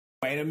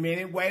Wait a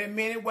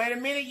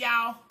minute,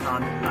 y'all.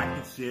 Comment, like,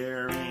 and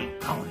share,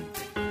 and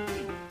comment.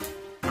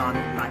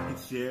 Comment, like, and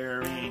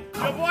share, and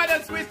Your boy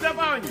done switched up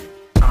on you.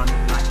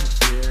 comment, like, and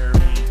share,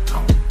 and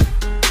comment.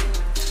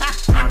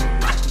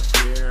 Comment, like, and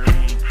share,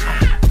 and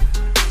comment.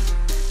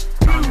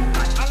 Comment,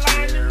 like, I and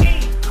lying to share, me.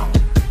 and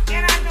comment.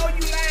 And I know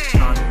you lying.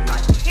 Comment,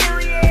 like, and share,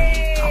 and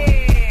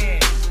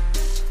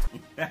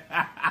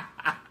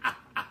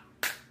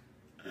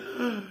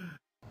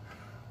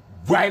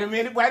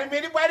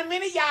Period. Wait a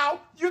minute, y'all.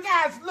 You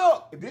guys,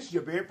 look, if this is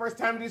your very first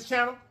time to this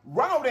channel,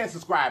 run over there and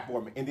subscribe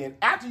for me. And then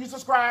after you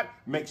subscribe,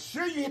 make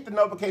sure you hit the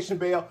notification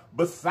bell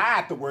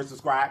beside the word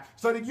subscribe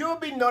so that you'll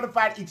be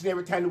notified each and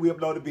every time that we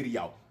upload a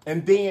video.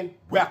 And then,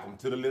 welcome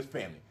to the LIFELINE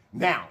family.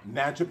 Now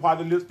that you're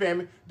part of the LIFELINE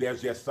family,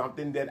 there's just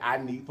something that I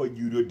need for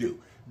you to do.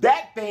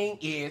 That thing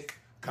is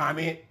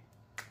comment,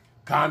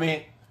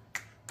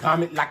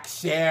 like,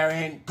 share,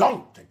 and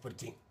go. Take for the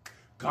team.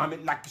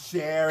 Comment, like,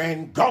 share,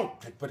 and go.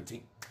 Take for the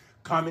team.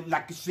 Comment,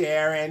 like, and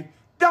share, and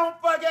don't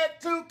forget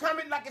to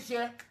comment, like, and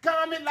share.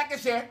 Comment, like,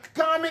 and share.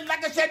 Comment,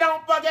 like, and share.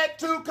 Don't forget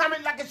to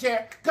comment, like, and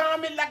share.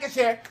 Comment, like, and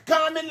share.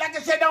 Comment, like,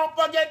 and share. Don't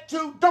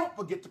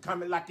forget to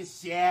comment, like, and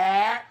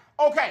share.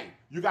 Okay,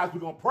 you guys,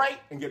 we're going to pray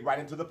and get right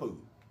into the food.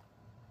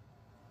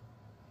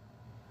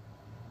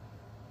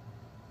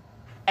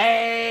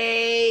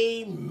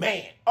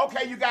 Amen.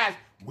 Okay, you guys,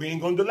 we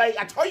ain't going to delay.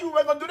 I told you we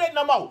weren't going to do that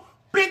no more.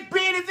 Big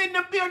Ben is in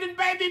the building,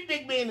 baby.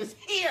 Big Ben is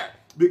here.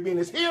 Big Ben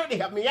is here to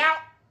help me out.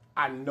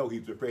 I know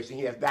he's refreshing.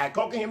 He has Diet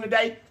Coke in him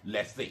today.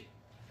 Let's see.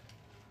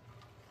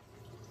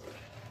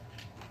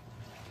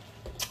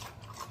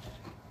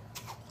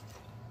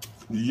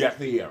 Yes,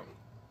 he is.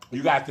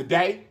 You guys,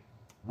 today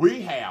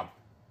we have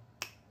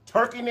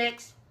turkey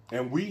necks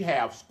and we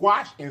have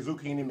squash and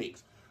zucchini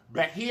mix.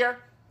 Back here,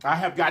 I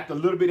have got the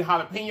little bitty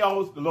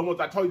jalapenos, the little ones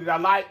I told you that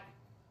I like.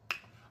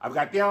 I've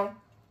got them.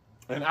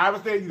 And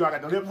obviously, you know, I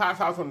got the LIPS hot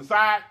sauce on the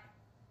side.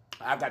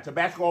 I've got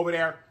Tabasco over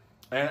there.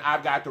 And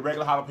I've got the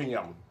regular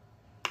jalapeno.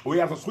 We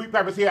have some sweet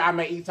peppers here. I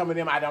may eat some of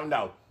them. I don't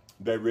know.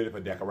 They're really for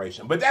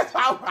decoration. But that's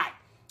all right.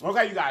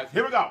 Okay, you guys.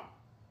 Here we go.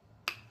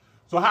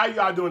 So how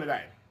y'all doing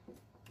today?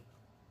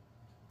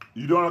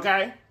 You doing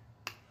okay?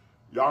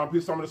 Y'all want to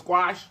piece some of the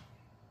squash?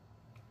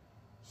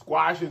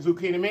 Squash and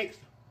zucchini mix?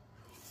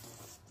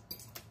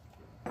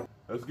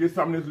 Let's get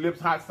some of this LIPS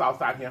hot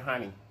sauce out here,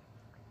 honey.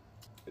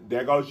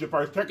 There goes your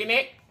first turkey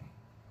neck.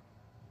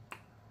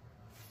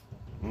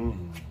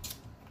 Mmm.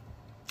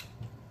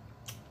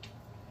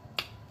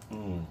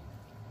 Mmm.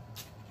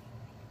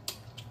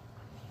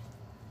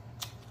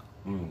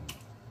 Mmm.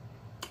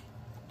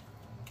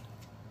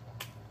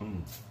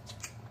 Mmm.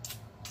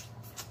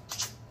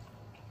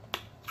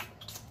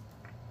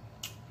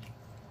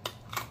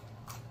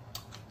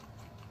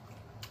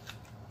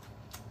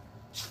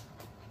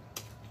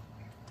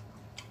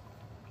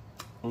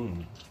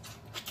 Mmm.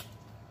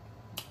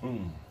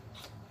 Mmm.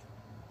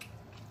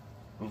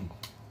 Mmm.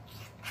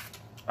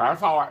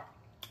 That's hard,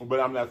 but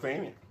I'm not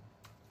saying it.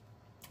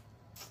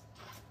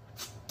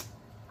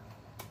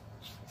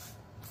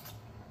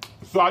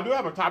 So I do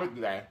have a topic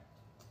today.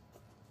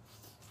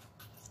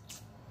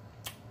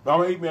 But I'm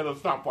going to eat me a little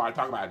something before I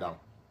talk about it, though.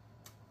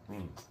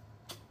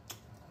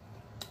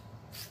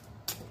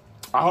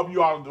 I hope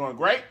you all are doing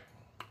great.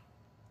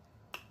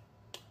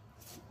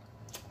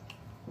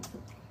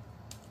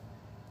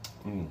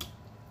 Mmm.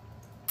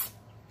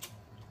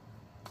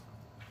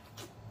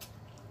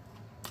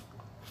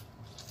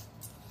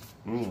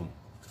 Mmm.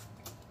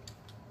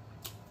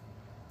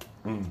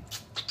 Mmm.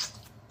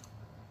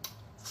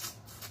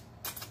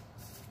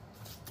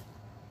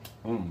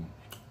 Mmm.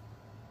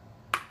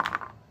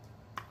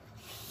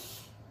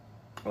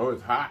 Oh,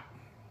 it's hot.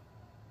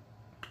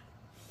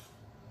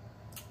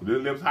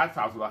 This LIPS hot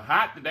sauce is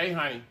hot today,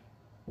 honey.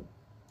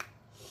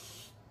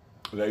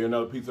 There you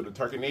another piece of the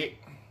turkey neck.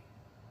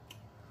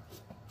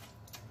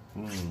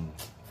 Mmm.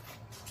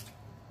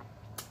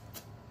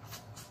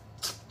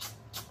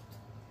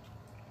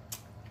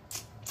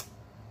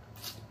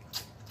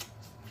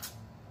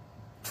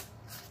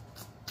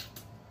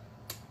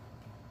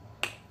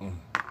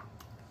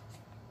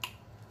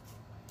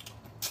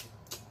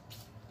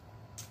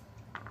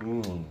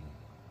 Mmm.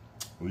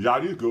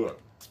 Y'all, these good.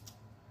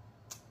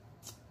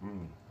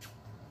 Mmm.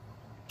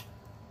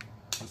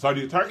 So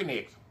these turkey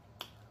necks,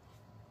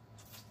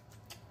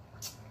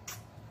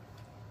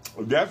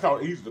 that's how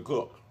easy to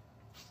cook.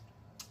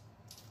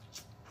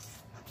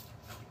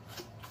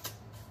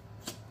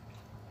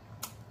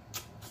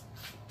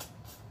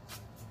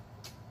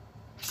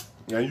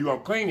 And you're gonna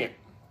clean it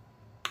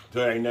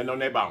till there ain't nothing on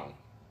that bone.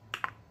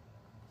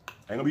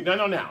 Ain't gonna be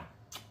nothing on now.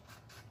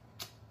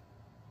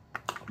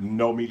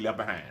 No meat left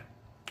behind.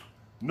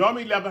 No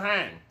meat left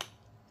behind.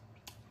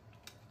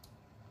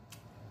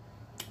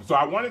 So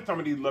I wanted some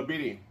of these little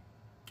bitty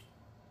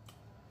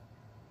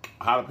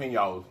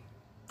jalapenos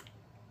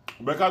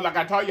because, like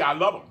I told you, I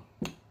love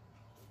them.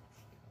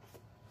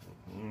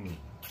 Mm.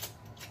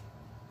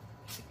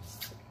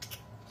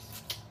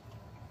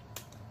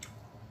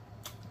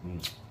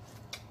 Mm.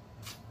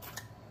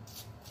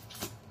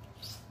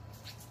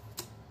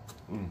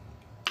 Mm.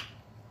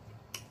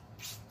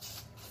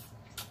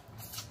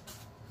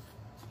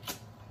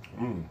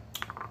 Mm.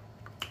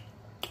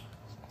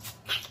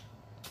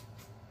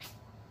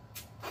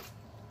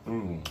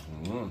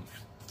 Mm-hmm.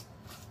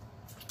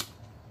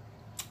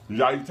 You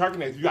got these turkey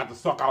necks, you got to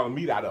suck all the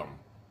meat out of them.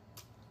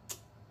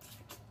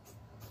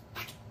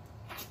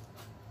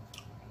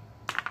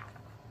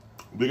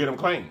 To get them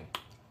clean.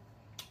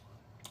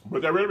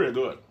 But they're really, really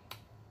good.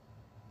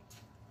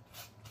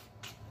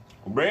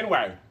 But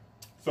anyway,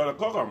 so to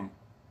cook them,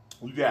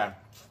 you got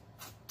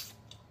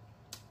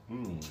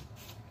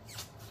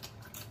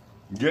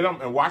get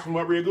them and wash them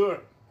up real good.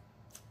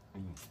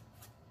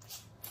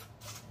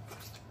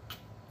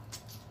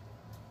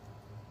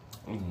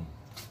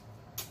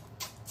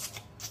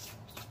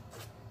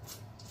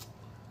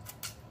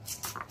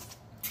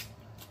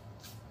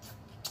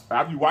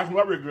 After you wash them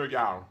up real good,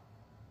 y'all,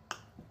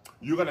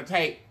 you're gonna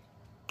take,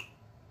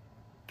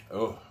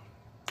 the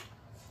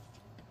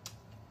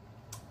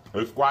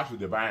squash is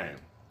divine.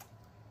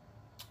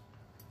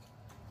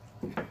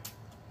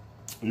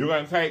 You're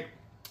gonna take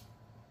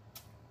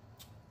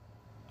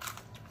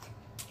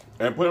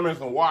and put them in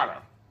some water.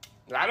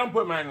 I don't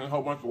put mine in a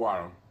whole bunch of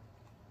water.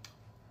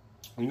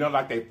 You know,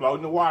 like they float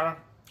in the water.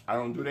 I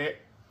don't do that.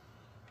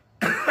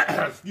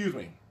 Excuse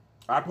me.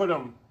 I put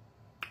them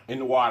in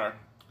the water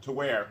to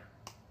where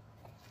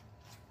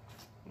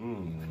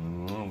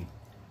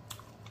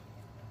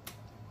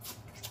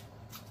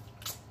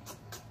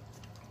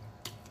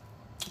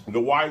the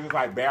water is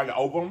like barely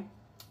over them.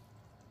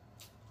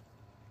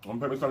 I'm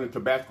gonna put some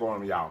Tabasco on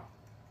them, y'all.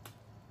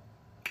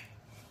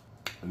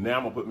 And now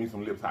I'm gonna put me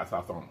some LIPS hot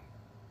sauce on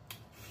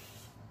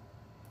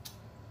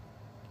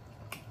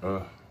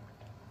them.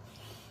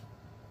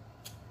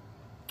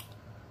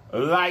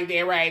 Like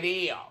that right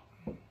there.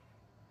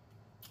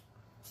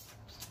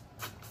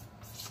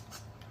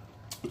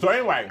 So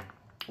anyway,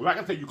 like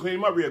I said, you clean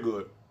them up real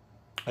good.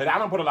 And I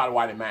don't put a lot of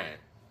water in mine.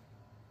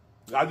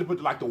 I just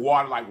put like the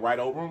water like right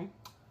over them.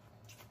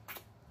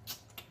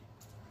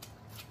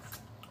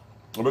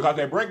 Because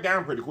they break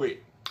down pretty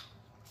quick.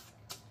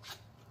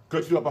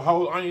 Cut you up a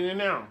whole onion in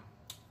there.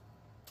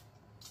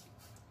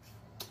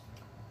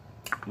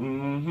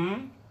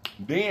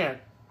 Then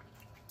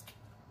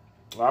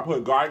I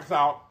put garlic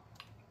salt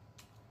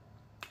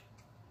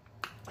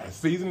and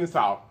seasoning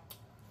salt.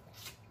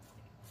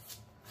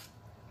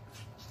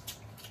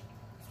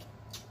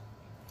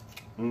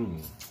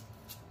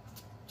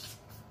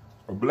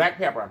 Black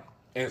pepper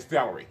and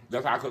celery.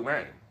 That's how I cook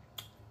mine.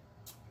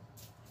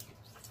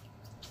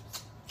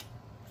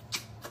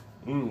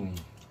 You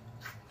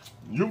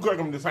can cook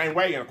them the same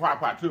way in a crock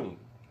pot too,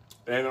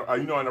 and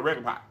you know, in a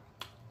regular pot.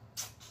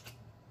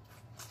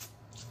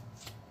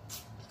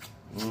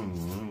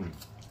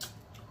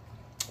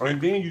 And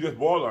then you just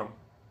boil them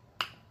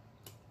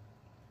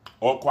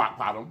or crock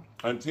pot them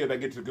until they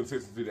get to the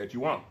consistency that you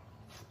want.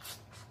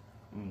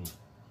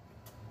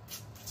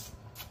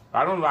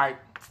 I don't like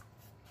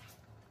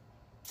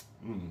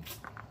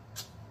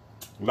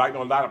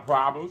a lot of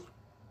problems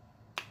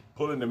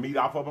pulling the meat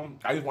off of them.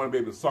 I just want to be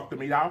able to suck the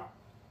meat out.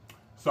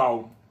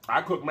 So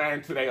I cook mine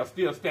until they'll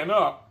still stand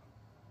up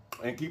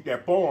and keep their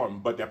form,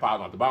 but they're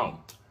falling off the bone.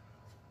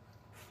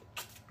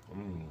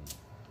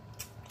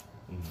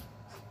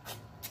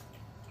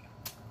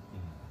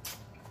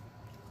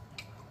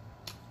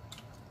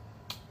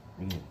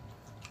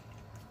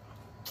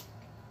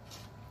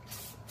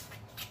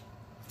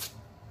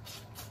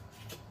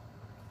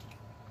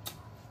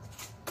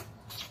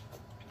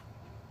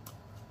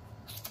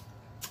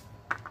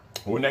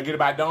 When they get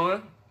about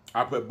done,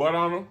 I put butter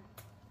on them.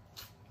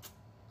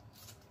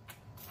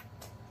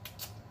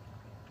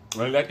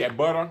 And let that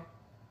butter,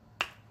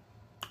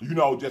 you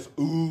know, just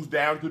ooze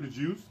down through the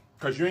juice.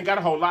 Because you ain't got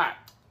a whole lot.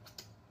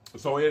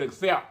 So it'll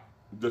accept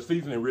the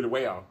seasoning really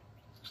well.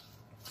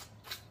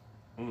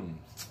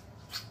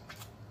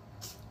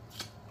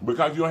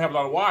 Because you don't have a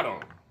lot of water on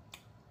them.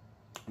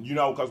 You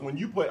know, because when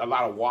you put a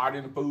lot of water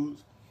in the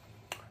foods,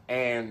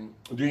 and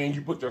then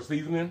you put your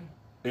seasoning,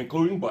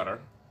 including butter,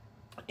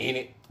 in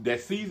it,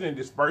 that seasoning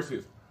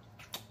disperses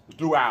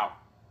throughout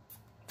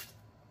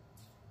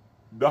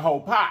the whole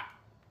pot.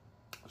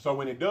 So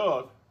when it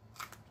does,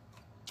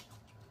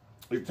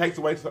 it takes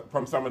away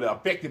from some of the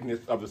effectiveness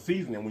of the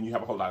seasoning when you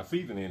have a whole lot of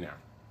seasoning in there.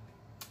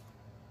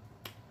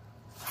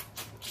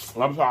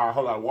 I'm sorry, a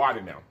whole lot of water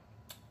in there.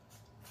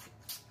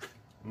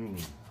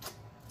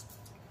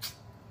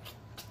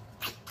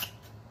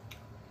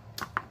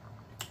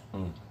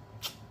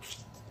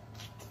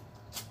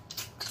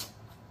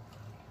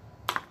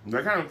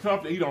 They're kind of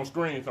tough to eat on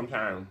screen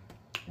sometimes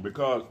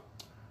because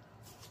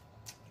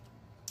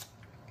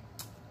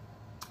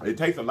it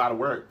takes a lot of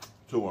work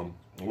to them.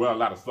 Well, a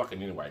lot of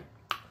sucking anyway.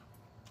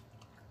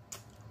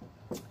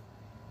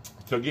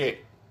 To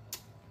get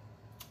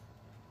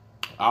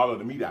all of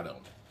the meat out of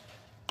them.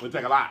 It'll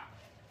take a lot.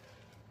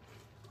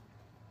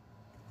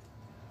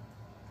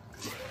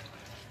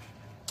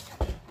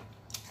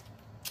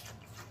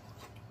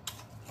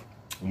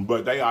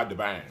 But they are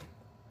divine.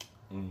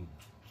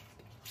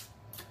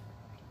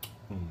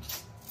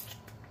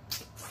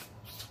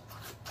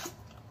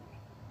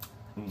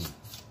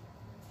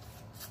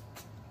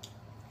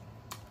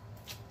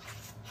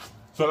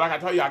 So like I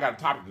told you, I got a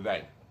topic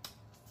today.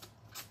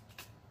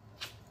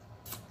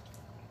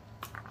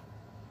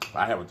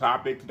 I have a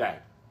topic today.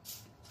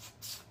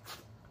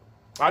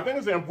 I think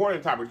it's an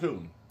important topic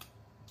too.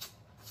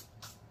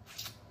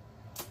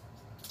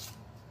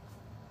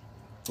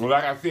 Well,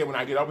 like I said, when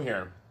I get over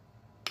here,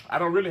 I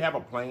don't really have a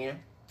plan.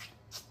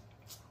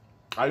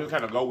 I just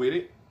kind of go with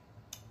it.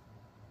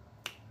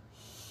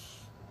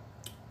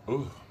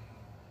 Ooh.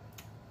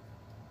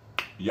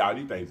 Y'all,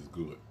 these things is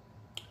good.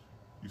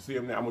 You see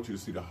them now? I want you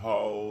to see the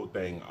whole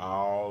thing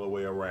all the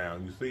way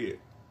around. You see it?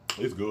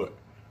 It's good.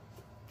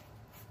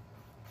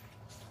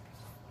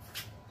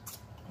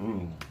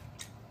 Mmm.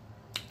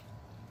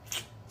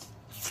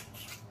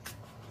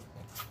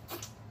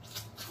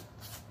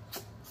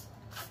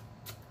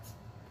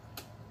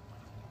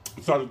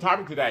 So the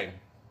topic today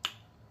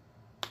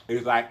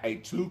is like a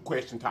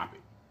 2-question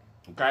topic,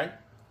 okay?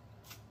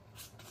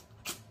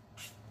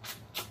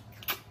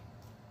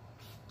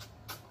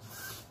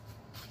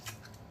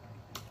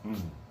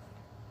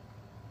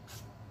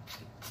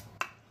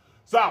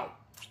 So,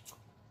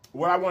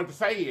 what I wanted to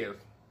say is,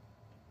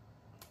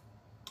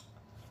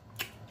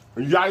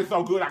 y'all is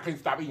so good I can't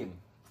stop eating.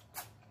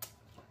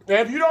 And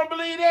if you don't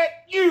believe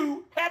that,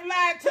 you have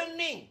lied to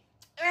me.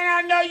 And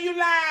I know you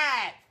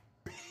lied.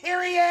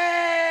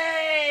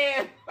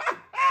 Period.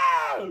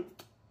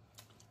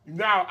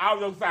 Now, I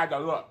was outside to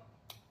look.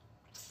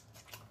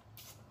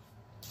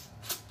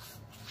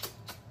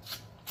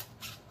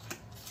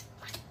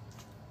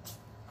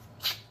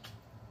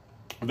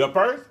 The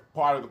first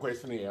part of the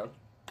question is,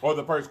 or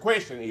the first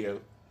question is,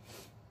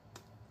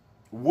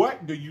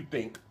 what do you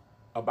think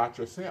about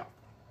yourself?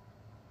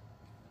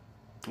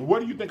 What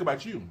do you think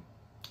about you?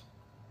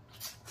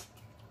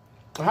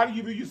 How do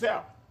you view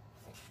yourself?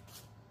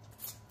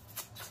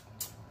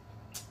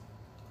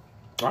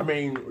 I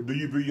mean, do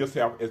you view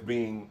yourself as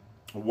being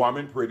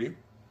woman pretty,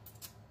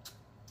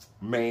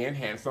 man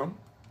handsome?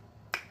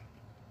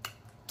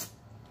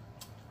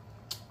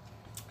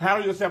 How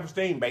is your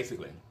self-esteem,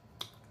 basically?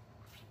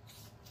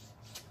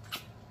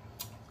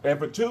 And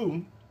for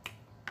 2,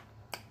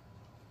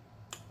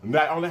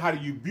 not only how do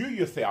you view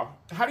yourself,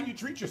 how do you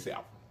treat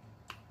yourself?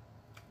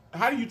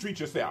 How do you treat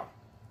yourself?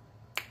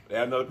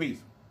 Add another piece.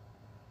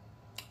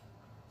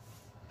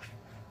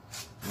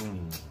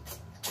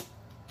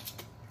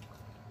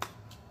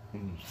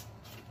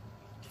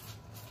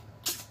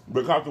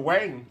 Because the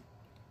way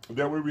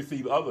that we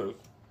receive others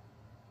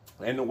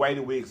and the way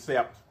that we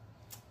accept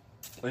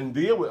and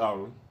deal with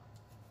others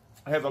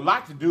has a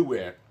lot to do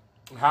with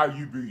how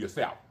you view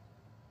yourself.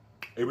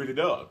 It really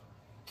does.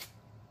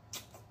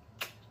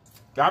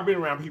 I've been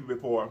around people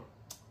before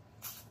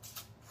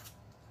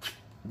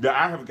that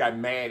I have gotten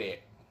mad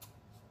at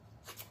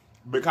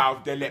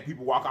because they let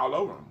people walk all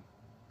over them.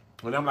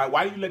 And I'm like,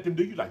 why do you let them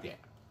do you like that?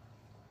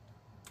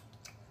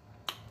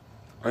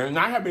 And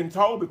I have been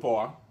told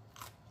before,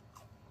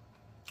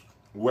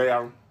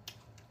 well,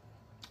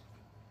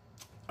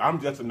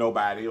 I'm just a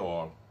nobody,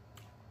 or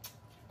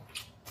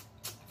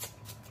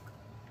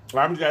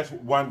I'm just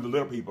one of the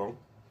little people.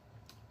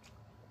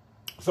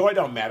 So it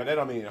don't matter. That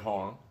don't mean any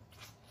harm.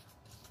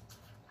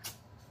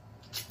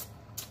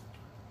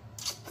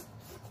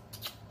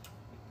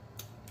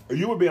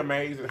 You would be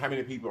amazed at how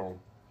many people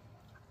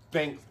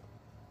think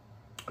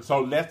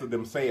so less of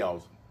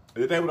themselves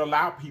that they would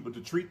allow people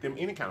to treat them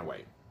any kind of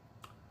way.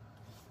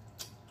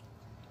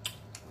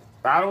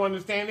 I don't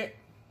understand it.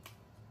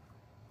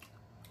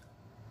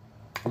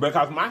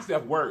 Because my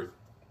self-worth,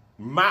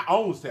 my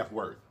own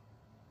self-worth,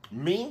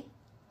 me,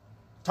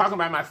 talking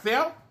about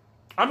myself,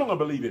 I'm going to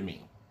believe in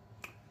me.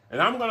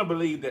 And I'm going to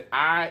believe that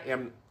I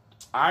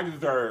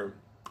deserve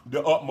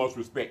the utmost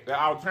respect at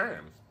all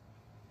times.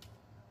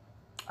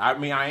 I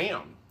mean, I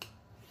am.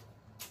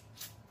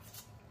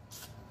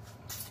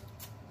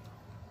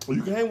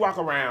 You can't walk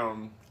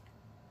around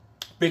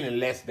feeling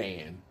less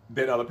than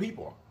other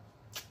people.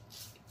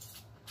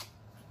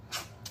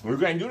 You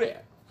can't do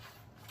that.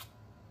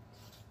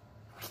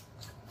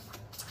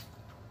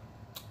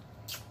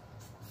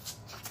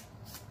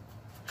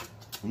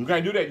 You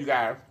can't do that, you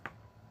guys.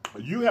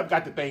 You have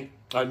got to think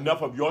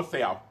enough of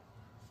yourself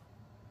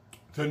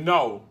to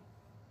know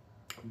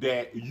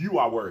that you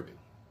are worthy.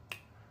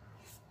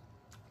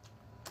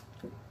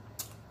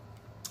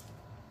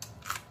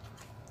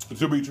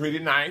 To be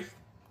treated nice,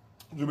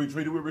 to be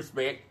treated with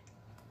respect.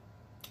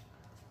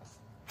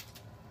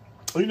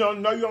 You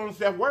know your own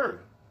self-worth.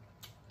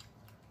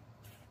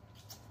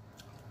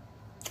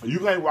 You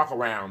can't walk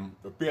around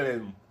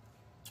feeling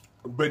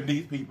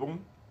beneath people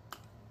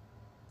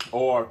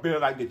or feeling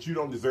like that you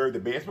don't deserve the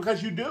best,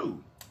 because you do.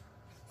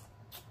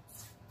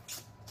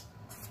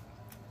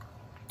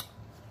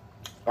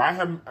 I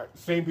have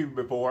seen people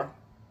before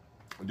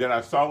that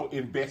are so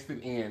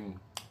invested in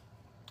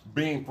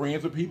being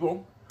friends with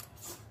people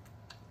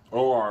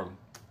or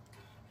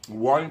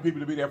wanting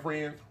people to be their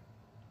friends,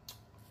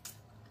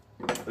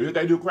 that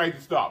they do crazy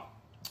stuff,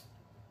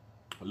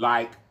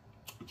 like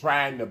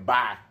trying to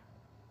buy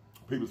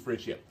people's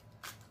friendship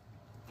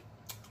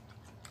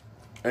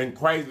and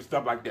crazy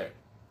stuff like that.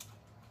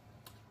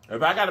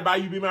 If I got to buy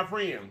you to be my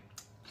friend,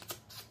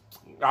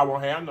 I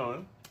won't have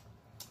none.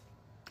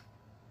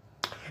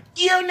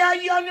 You know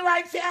you're on the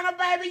right channel,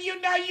 baby. You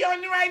know you're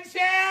on the right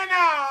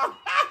channel.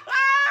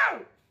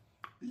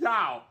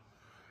 Y'all.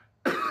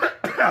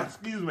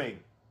 Excuse me.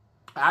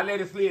 I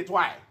let it slide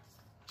twice.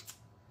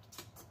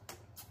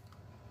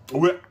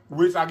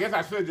 Which I guess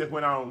I should have just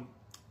went on.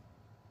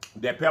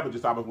 That pepper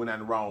just almost went down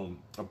the wrong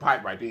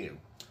pipe right then.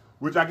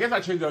 Which I guess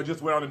I should have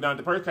just went on and done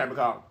the first time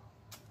because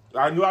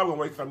I knew I was going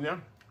to waste something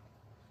there.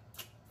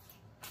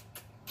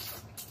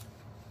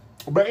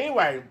 But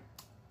anyway,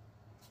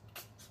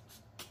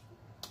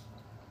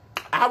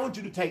 I want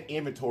you to take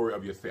inventory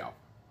of yourself.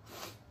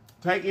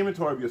 Take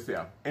inventory of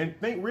yourself and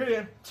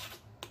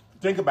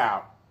think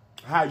about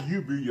how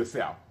you view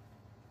yourself.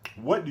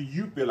 What do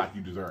you feel like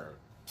you deserve?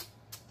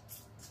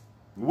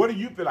 What do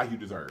you feel like you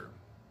deserve?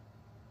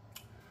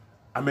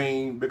 I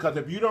mean, because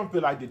if you don't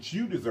feel like that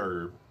you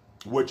deserve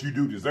what you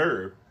do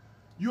deserve,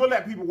 you'll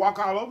let people walk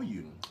all over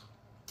you.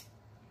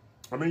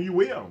 I mean, you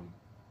will.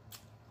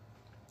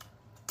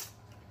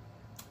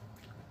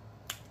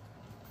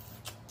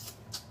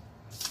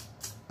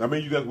 I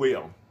mean, you just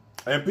will.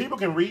 And people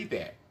can read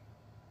that.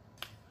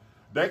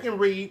 They can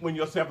read when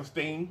your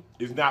self-esteem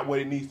is not what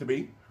it needs to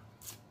be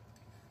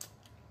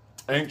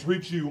and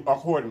treat you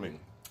accordingly.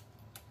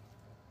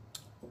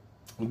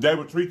 They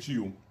will treat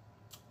you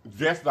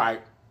just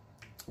like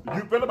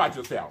you feel about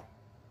yourself.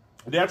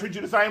 They'll treat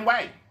you the same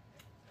way.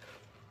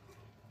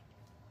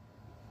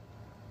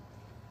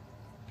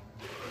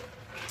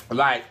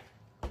 Like,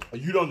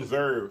 you don't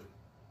deserve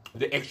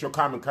the extra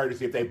common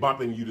courtesy if they bump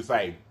into you to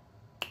say,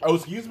 oh,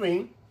 excuse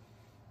me.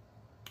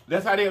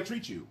 That's how they'll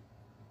treat you.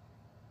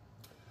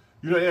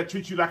 You know, they'll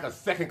treat you like a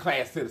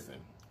second-class citizen.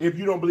 If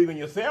you don't believe in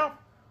yourself,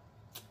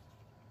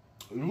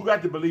 you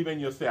got to believe in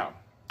yourself.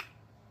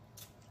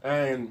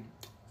 And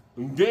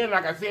then,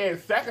 like I said,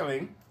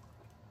 secondly,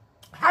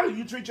 how do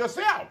you treat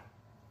yourself?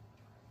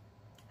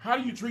 How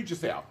do you treat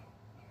yourself?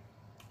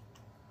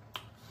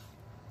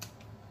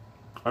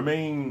 I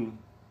mean,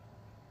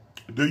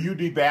 do you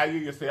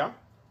devalue yourself?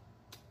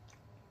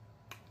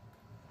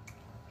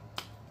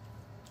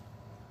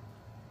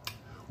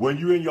 When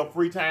you're in your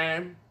free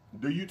time,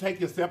 do you take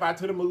yourself out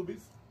to the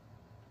movies?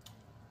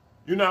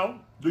 You know,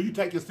 do you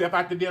take yourself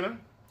out to dinner?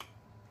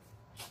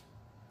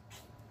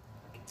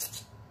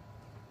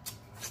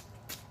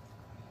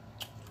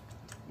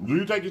 Do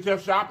you take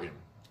yourself shopping?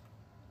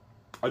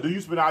 Or do you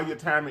spend all your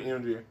time and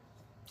energy,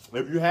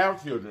 if you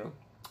have children,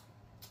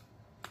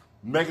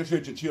 making sure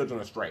your children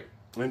are straight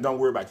and don't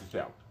worry about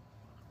yourself?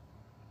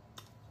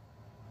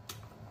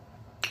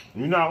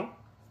 You know?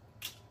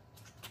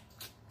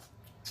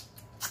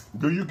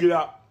 Do you get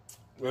up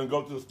and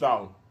go to the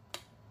store?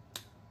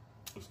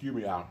 Excuse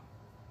me, y'all.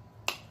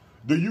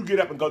 Do you get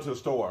up and go to the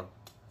store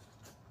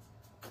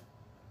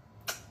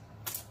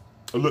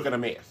and look at a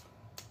mess?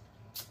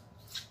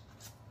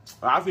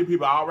 I see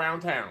people all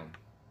around town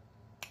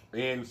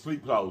in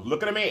sleep clothes.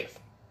 Look at a mess.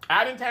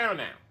 Out in town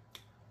now.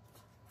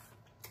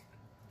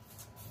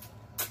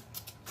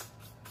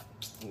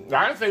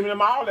 I didn't see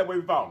them all that way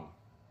before.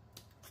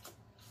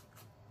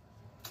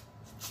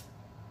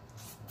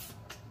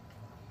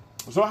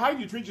 So how do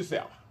you treat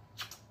yourself?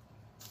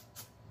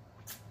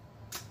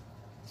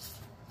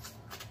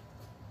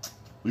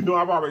 You know,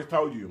 I've always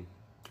told you,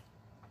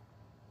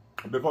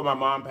 before my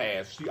mom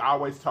passed, she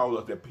always told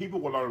us that people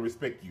will only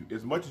respect you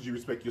as much as you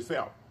respect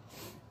yourself.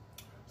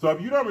 So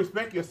if you don't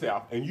respect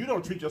yourself and you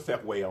don't treat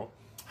yourself well,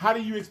 how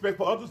do you expect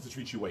for others to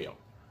treat you well?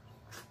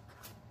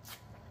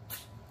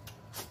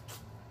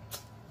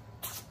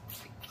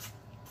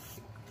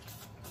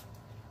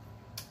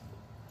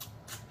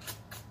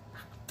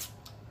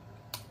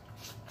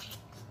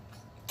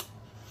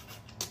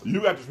 You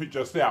got to treat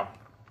yourself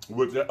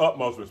with the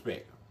utmost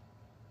respect.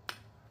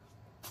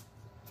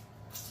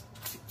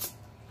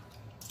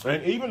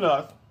 And even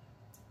us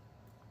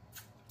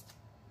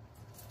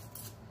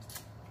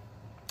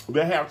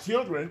that have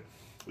children,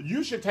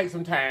 you should take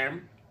some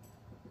time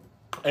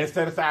and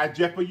set aside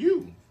just for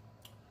you.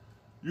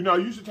 You know,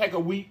 you should take a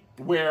week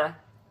where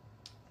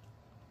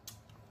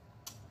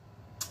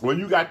when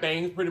you got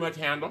things pretty much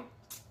handled,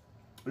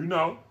 you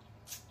know,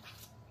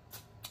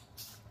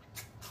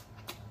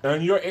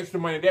 and your extra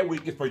money that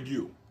week is for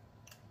you.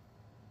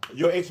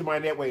 Your extra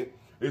money that week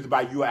is to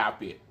buy your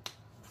outfit.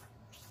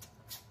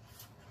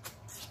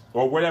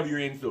 Or whatever you're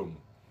into.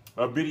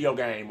 A video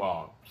game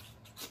or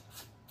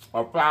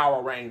a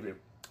flower arrangement.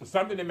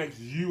 Something that makes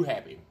you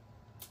happy.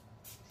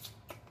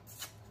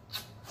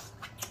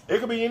 It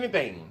could be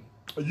anything.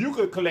 You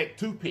could collect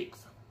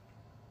toothpicks.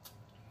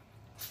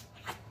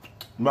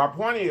 My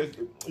point is,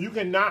 you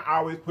cannot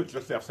always put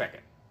yourself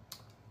second.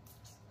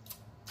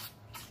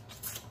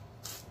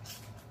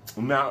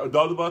 Now,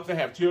 those of us that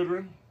have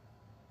children,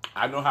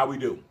 I know how we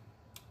do.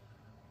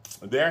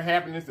 Their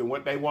happiness and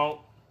what they want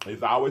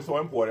is always so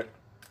important.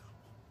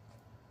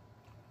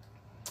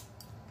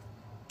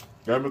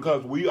 And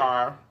because we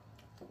are,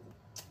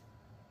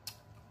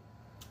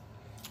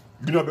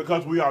 you know,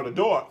 because we are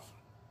adults,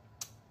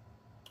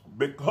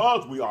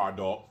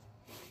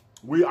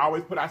 we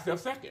always put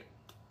ourselves second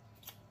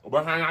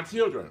behind our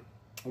children.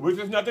 which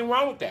is nothing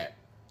wrong with that.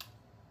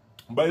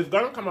 But it's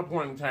going to come a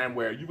point in time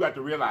where you got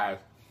to realize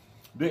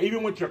that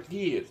even with your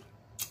kids,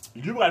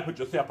 you got to put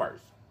yourself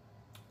first.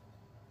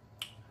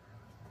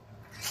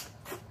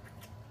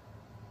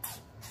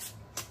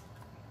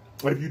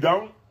 If you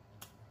don't,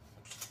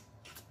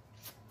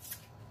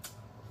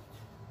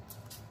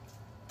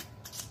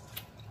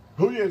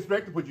 who do you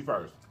expect to put you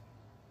first?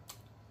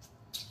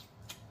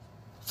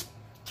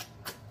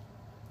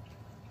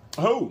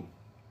 Who?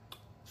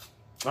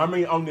 I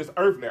mean, on this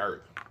earthly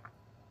earth.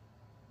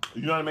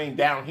 You know what I mean?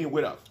 Down here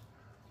with us.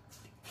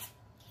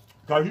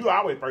 Because you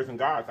always first in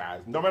God's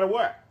eyes, no matter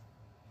what.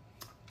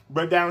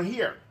 But down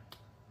here,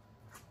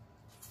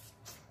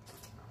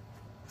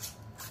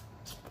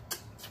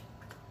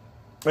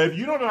 if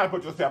you don't know how to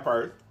put yourself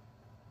first,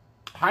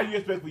 how do you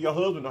expect for your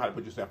husband to know how to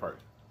put yourself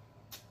first?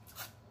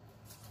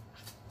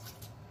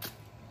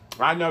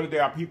 I know that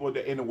there are people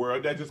that in the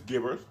world that are just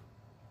givers,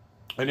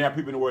 and there are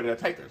people in the world that are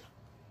takers.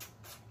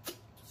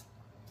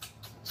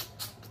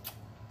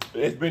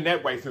 It's been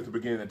that way since the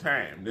beginning of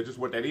time. That's just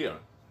what that is.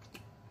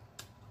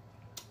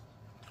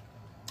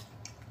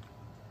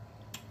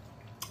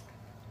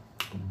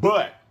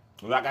 But,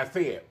 like I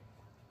said,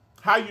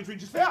 how you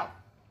treat yourself.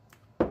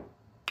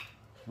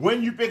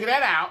 When you figure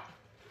that out,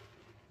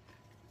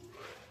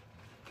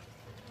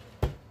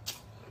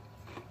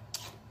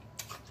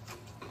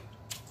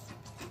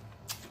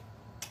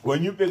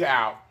 when you figure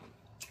out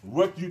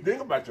what you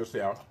think about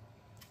yourself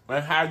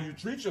and how you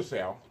treat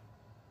yourself,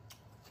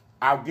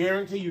 I'll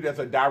guarantee you there's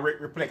a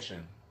direct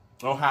reflection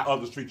on how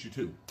others treat you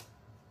too.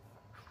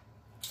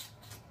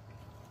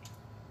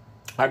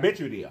 I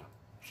bet you there.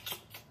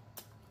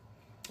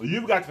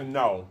 You've got to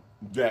know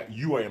that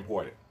you are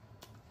important.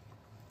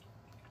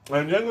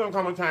 And there's going to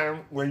come a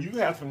time when you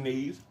have some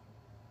needs,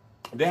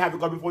 they have to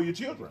go before your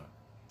children.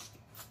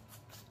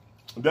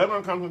 There's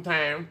going to come some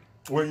time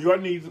when your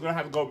needs are going to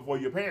have to go before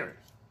your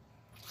parents.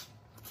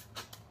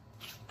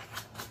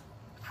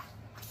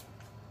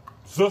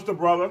 Sister,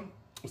 brother,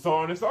 so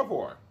on and so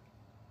forth.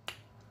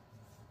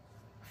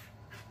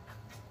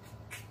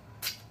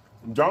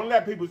 Don't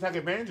let people take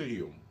advantage of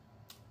you.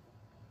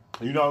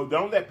 You know,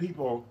 don't let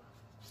people,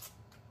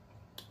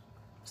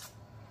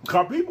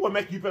 because people will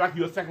make you feel like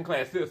you're a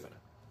second-class citizen.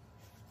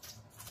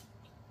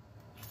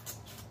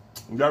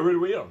 They really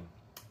will.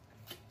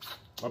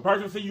 A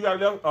person see you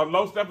got a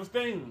low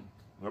self-esteem.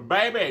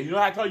 Baby, you know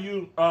how I told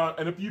you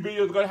in a few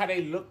videos ago how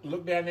they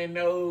look down their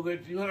nose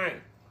at you, honey?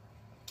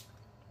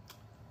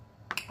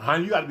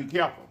 Honey, you got to be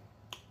careful.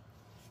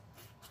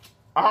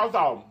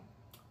 Also,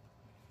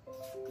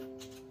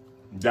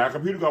 that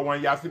computer go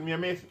one, y'all send me a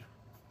message.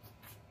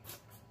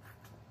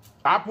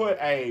 I put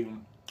a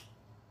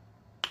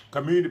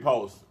community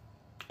post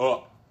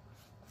up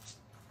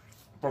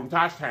from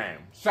Tosh Time.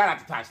 Shout out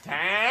to Tosh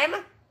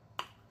Time.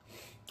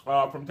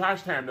 From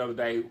Tosh Time the other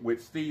day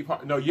with Steve,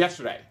 no,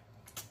 yesterday.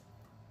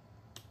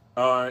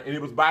 And it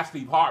was by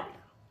Steve Harvey.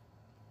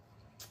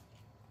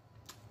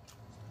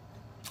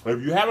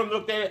 If you haven't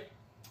looked at it,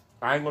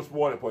 I ain't gonna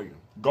spoil it for you.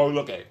 Go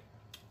look at it.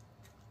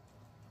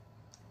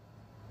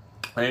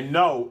 And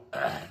know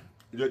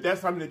that that's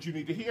something that you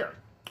need to hear.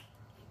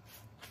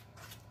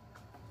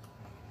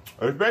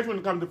 Especially when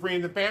it comes to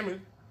friends and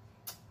family.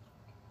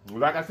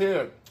 Like I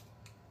said,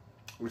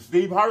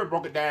 Steve Harvey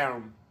broke it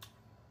down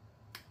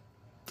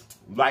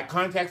like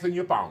contacts in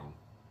your phone.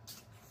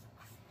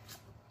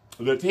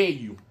 They'll tell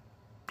you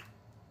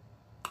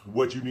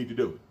what you need to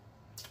do.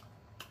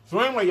 So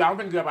anyway, y'all, I'm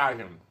finna get up out of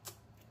here.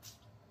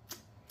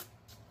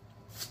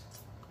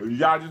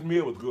 Y'all, this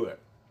meal was good.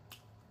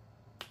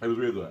 It was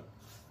real good.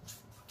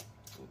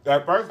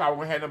 At first, I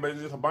wouldn't have nobody,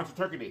 just a bunch of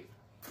turkey necks.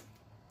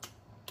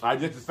 I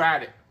just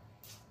decided.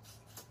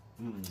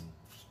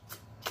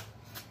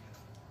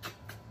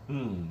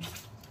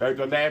 At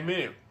the last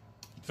minute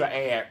to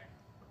add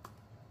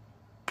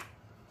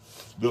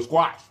the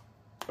squash.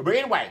 But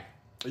anyway,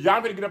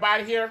 y'all better get up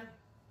out of here.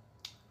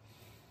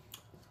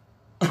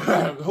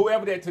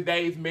 Whoever that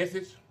today's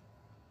message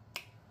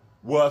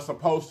was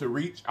supposed to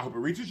reach, I hope it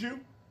reaches you.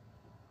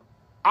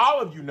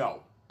 All of you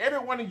know, every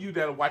one of you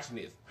that are watching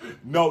this,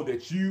 know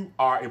that you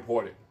are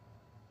important.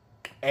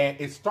 And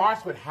it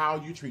starts with how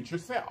you treat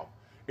yourself.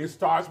 It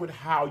starts with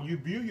how you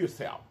view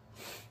yourself.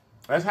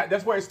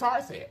 That's where it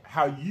starts at.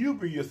 How you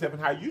view yourself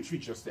and how you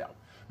treat yourself.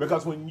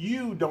 Because when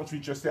you don't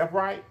treat yourself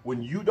right,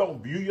 when you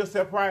don't view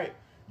yourself right,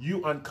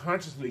 you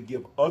unconsciously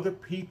give other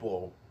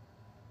people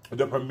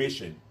the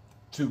permission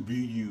to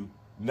view you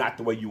not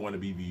the way you want to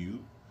be viewed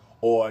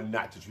or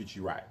not to treat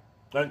you right.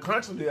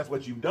 Unconsciously, that's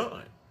what you've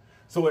done.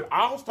 So it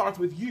all starts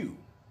with you.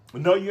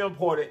 Know you're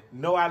important.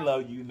 Know I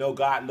love you. Know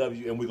God loves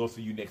you. And we're going to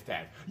see you next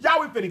time.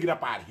 Y'all, we finna get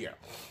up out of here.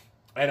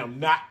 And I'm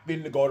not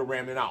finna go to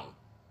rambling on.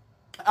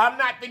 I'm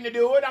not finna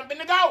do it. I'm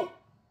finna go.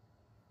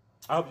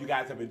 I hope you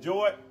guys have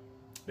enjoyed.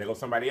 There goes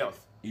somebody else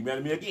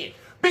emailing me again.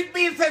 Big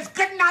B says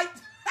good night.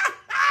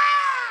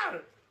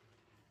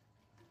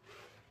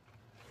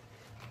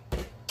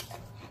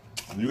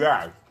 You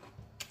guys,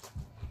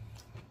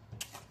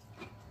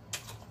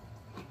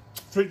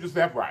 treat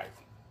yourself right.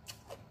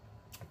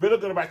 Feel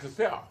good about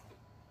yourself.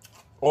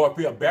 or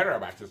feel better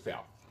about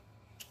yourself.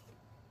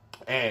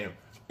 And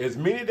as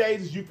many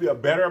days as you feel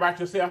better about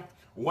yourself,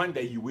 one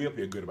day you will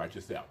feel good about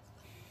yourself.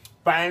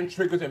 Find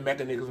triggers and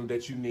mechanisms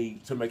that you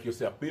need to make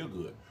yourself feel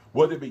good.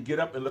 Whether it be get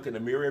up and look in the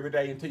mirror every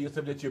day and tell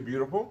yourself that you're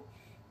beautiful.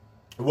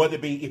 Whether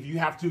it be if you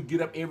have to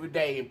get up every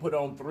day and put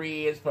on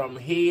threads from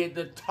head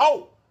to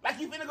toe, like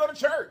you finna go to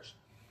church.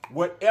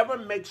 Whatever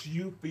makes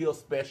you feel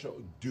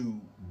special, do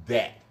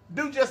that.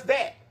 Do just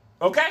that,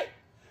 okay?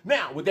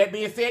 Now, with that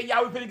being said,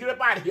 y'all, we finna get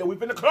up out of here. We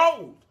finna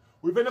close.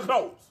 We finna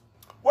close.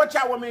 What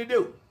y'all want me to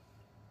do?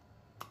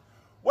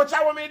 What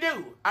y'all want me to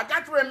do? I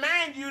got to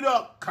remind you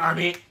to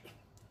comment,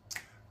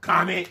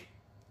 comment,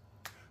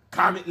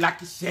 comment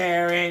like you're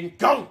sharing.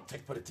 Go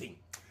take for the team.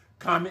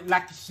 Comment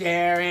like you're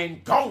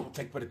sharing. Go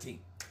take for the team.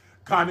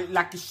 Comment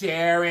like you're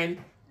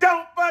sharing.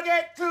 Don't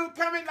forget to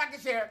comment like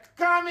and share.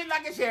 Comment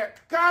like and share.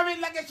 Comment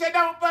like and share.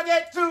 Don't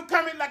forget to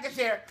comment like and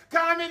share.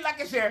 Comment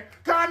like and share.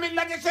 Comment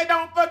like and share.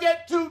 Don't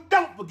forget to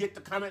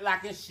comment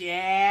like and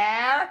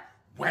share.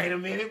 Wait a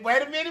minute,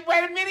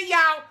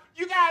 y'all.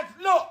 You guys,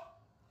 look.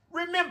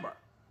 Remember,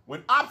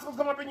 when obstacles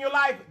come up in your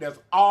life, there's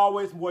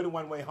always more than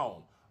one way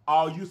home.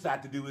 All you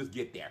have to do is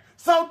get there.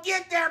 So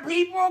get there,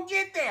 people.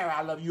 Get there.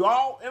 I love you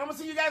all. And I'm going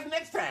to see you guys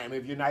next time.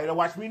 If you're not here to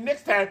watch me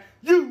next time,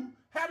 you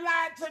have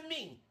lied to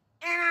me.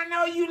 And I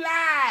know you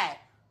lied.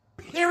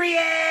 Period.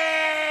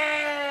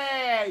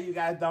 You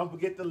guys don't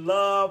forget to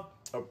love,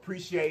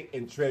 appreciate,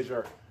 and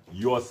treasure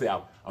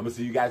yourself. I'm going to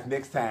see you guys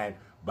next time.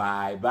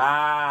 Bye-bye.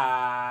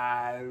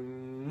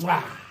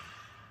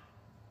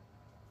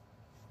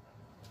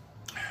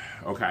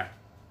 Okay.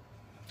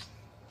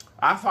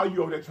 I saw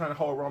you over there trying to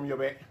hold Romeo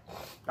back.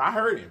 I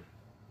heard him.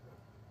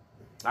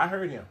 I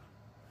heard him.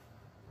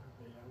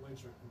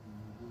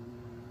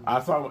 I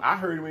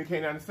heard him when he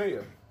came down the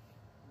stairs.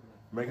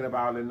 Making up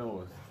all that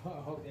noise.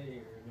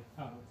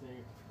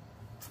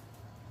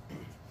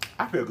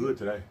 I feel good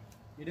today.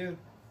 You do?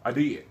 I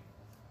did.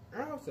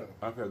 I hope so.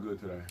 I feel good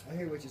today. I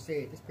hear what you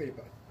said. It's pretty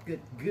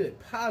good,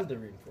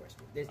 positive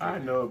reinforcement. I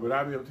know, but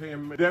I be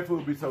telling you, that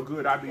food be so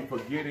good. I be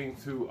forgetting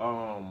to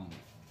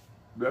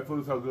that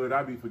food is so good.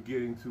 I be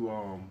forgetting to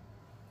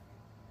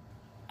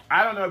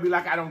I don't know. It'd be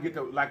like I don't get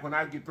to, like when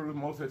I get through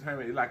most of the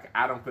time, it's like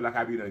I don't feel like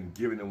I be done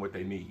giving them what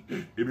they need.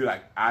 It'd be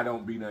like I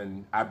don't be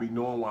done. I be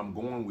knowing where I'm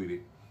going with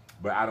it,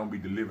 but I don't be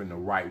delivering the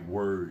right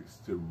words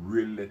to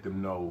really let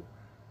them know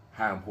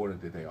how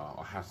important that they are,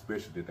 or how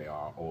special that they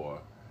are,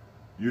 or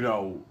you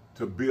know,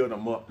 to build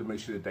them up to make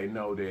sure that they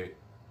know that.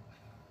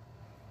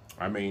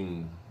 I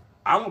mean,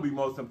 I'm gonna be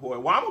most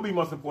important. Well, I'm gonna be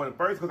most important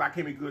first because I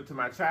can't be good to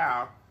my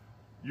child.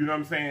 You know what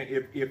I'm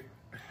saying? If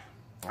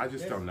I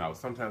just don't know.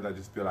 Sometimes I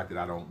just feel like that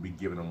I don't be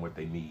giving them what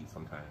they need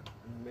sometimes.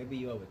 Maybe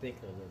you overthink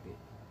it a little bit.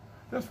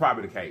 That's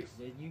probably the case.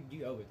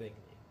 You overthinking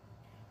it.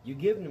 You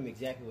giving them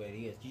exactly what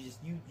it is.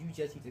 You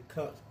just need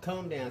to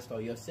calm down, slow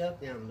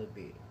yourself down a little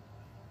bit.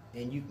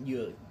 And you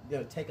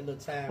take a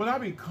little time. When I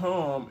be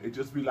calm, it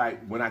just be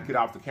like, when I get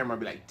off the camera, I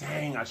be like,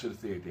 dang, I should have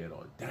said that,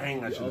 or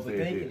dang, I should have said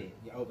that.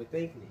 You're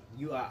overthinking it.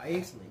 You are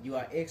excellent. You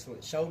are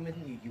excellent.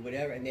 Showman, you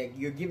whatever, and then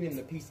you're giving them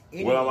the piece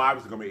anyway. Well, I'm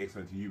obviously going to be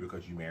excellent to you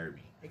because you married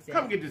me. Exactly.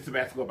 Come get this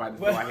Tabasco by this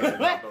before I had to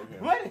drop on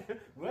him.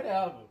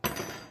 Whatever.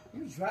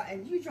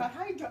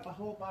 How you drop a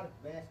whole bottle of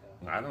Tabasco?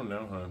 I don't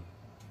know, huh?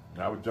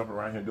 I was jumping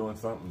around here doing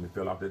something and it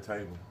fell off that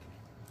table.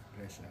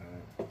 That's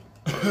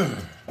all right.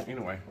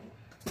 Anyway.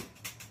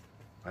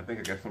 I think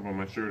I got something on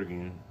my shirt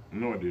again.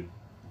 No, I did.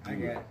 I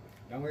got it.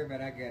 Don't worry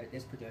about it. I got it.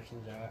 This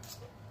production job.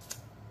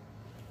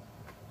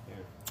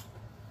 Here.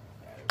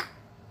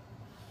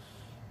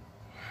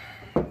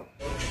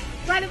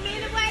 Wait a minute.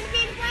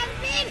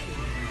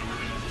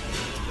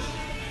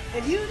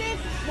 If you didn't,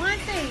 one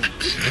thing,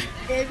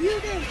 if you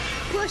didn't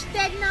push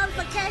that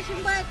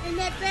notification button in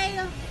that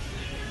bell,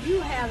 you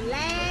have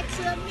lied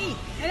to me.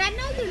 And I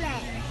know you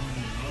lied.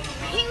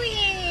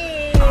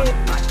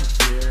 Period.